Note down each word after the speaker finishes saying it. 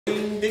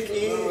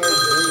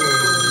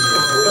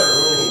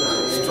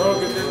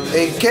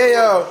Hey,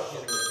 KAYYO.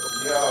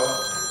 Yo,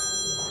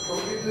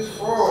 come get this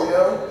phone,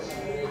 yo.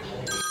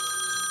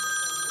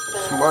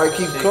 Somebody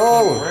keep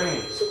calling.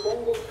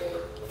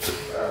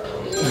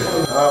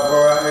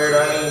 Bro, I heard I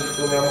ain't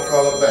feel me. I'm gonna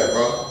call her back,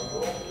 bro.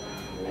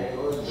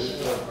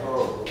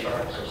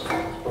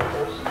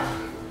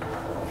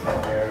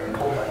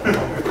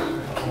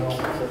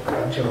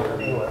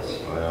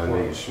 Y'all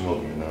niggas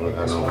smoking, man. Look, I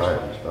know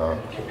lighters, dog.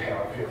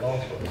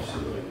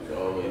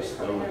 Always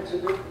my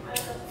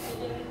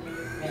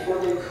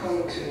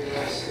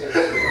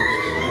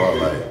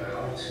light.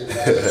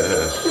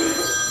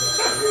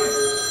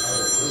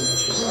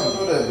 I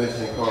know that bitch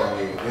ain't calling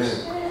me again.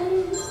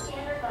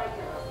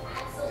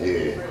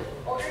 Yeah.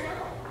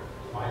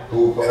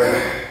 Pool party?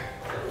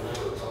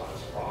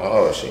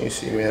 Oh, she ain't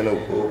see me at no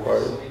pool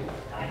party.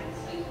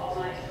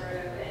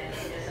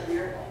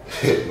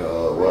 No,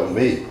 it wasn't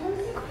me.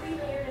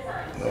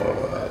 No,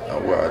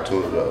 I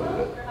told her that.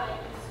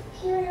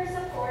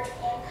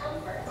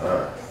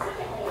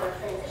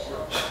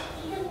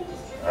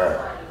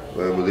 Alright.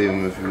 Well, believe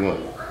him if you want.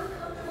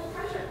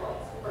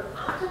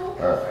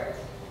 Alright.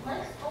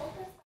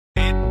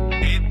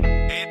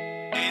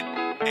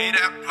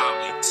 That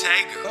probably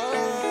take her.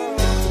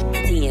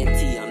 TNT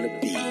on the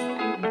beat.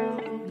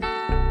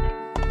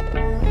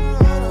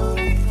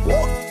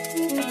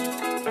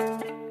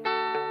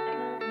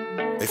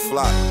 Hey,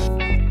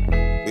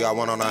 Flacko. We got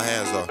one on our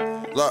hands, though.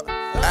 Look,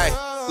 hey,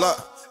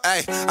 look.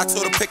 Ay, I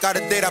told her pick out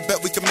a date, I bet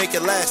we can make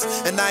it last.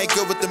 And I ain't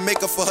good with the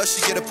makeup, for her she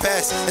get a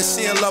pass. And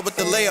she in love with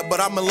the layup, but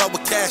I'm in love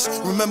with cash.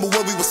 Remember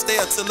when we would stay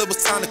up till it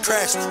was time to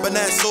crash. But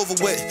now it's over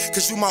with,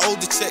 cause you my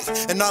older chick.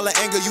 And all the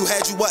anger you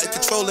had, you wasn't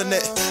controlling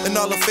it. And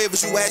all the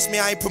favors you asked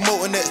me, I ain't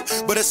promoting it.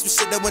 But it's some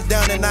shit that went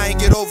down and I ain't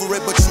get over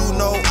it. But you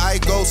know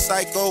I go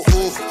psycho,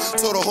 ooh.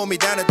 Told her hold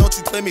me down and don't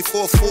you play me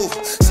for a fool.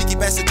 She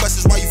keep asking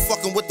questions why you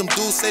fucking with them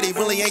dudes. Say they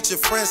really ain't your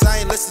friends,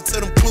 I ain't listen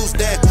to them clues,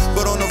 damn.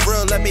 But on the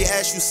real, let me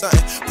ask you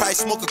something. Probably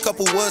smoke a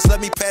couple woods,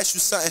 let me pass you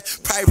something.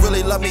 Probably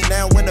really love me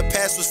now when the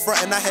past was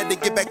frontin'. I had to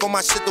get back on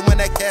my shit when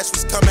that cash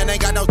was coming.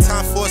 Ain't got no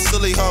time for a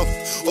silly hoe,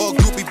 or a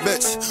groupie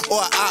bitch, or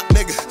a op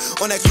nigga.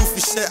 On that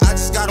goofy shit, I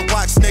just gotta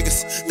watch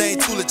niggas. They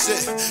ain't too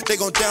legit, they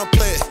gon'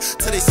 downplay it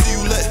till they see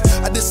you lit.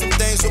 I did some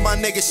things with my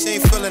nigga, she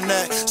ain't feeling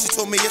that. She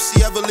told me if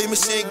she ever leave me,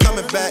 she ain't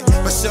coming back.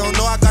 But she don't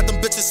know I got them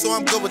bitches, so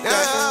I'm good with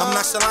that. I'm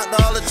not nonchalant to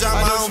all the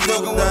drama, I don't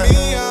deal with that.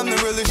 Me, I'm the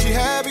realest, she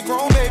happy,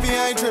 grown baby.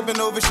 I ain't tripping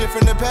over shit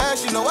from the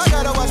past. You know I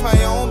gotta watch my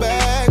own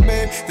back,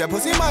 babe. That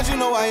pussy much, you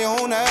know I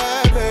own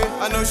that, babe.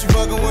 I know she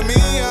fucking with me,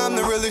 I'm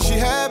the realest, she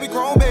happy,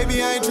 grown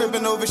baby. I ain't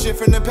tripping over shit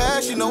from the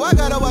past. You know I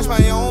gotta watch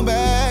my own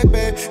back,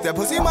 babe. That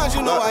pussy much,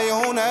 you know I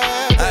own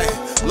that, babe. Ay,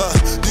 look,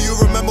 do you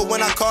remember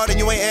when I called and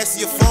you ain't answer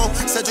your phone?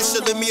 Said you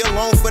should leave me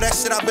alone for that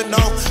shit I've been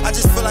on. I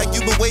just feel like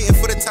you been waiting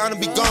for the time to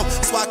be gone.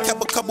 So I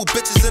kept a couple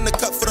bitches in the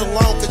cut for the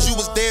loan. Cause you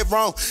was dead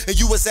wrong, and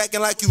you was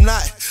acting like you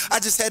not. I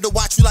just had to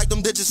watch you like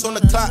them digits on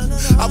the clock.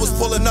 I was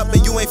pulling up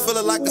and you ain't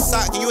feeling like a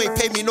sock. And you ain't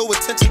paid me no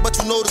attention, but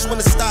you noticed when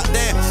it stopped.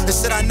 Damn, and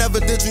shit I never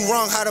did you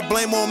wrong, how to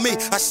blame on me.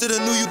 I shoulda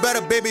knew you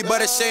better, baby,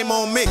 but it's shame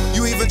on me.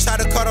 You even tried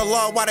to cut a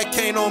law, why that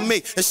came on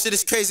me? And shit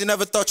is crazy,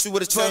 never thought you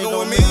would've changed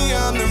on me.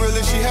 I'm the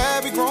realest, she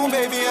happy, grown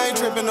baby. I ain't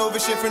tripping over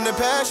shit from the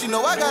past. You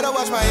know I gotta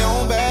watch my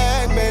own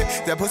back, babe.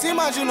 That pussy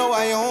much, you know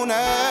I own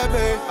that,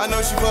 babe. I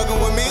know she fucking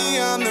with me,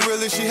 I'm the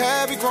realest, she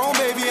happy, grown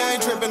baby. I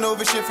ain't tripping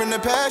over shit from the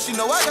past. You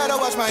know I gotta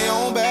watch my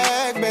own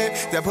back, babe.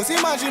 That pussy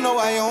much, you know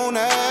I own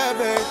that,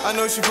 babe. I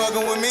know she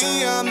fucking with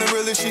me, I'm the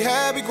realest, she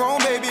happy, grown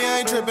baby. I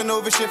ain't tripping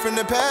over shit from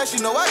the past.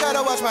 You know I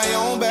gotta watch my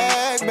own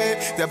back, babe.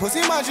 That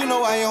pussy much, you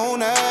know I own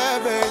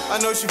that, babe. I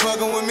know she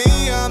fucking with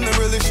me, I'm the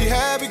realest, she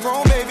happy,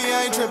 grown baby.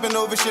 I ain't tripping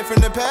over shit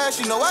from the past.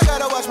 You know I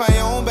gotta watch my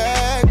own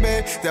back,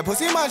 babe. That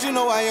pussy much, you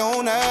know I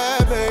own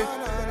that, babe.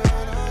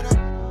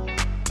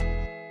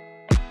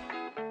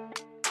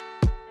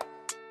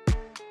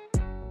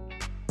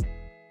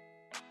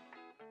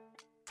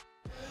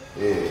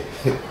 Yeah.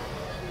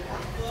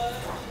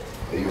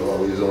 You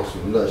always on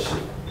some nut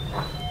shit.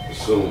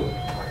 Assuming.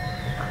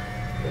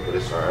 Yeah, but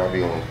it's alright, I'll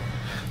be on.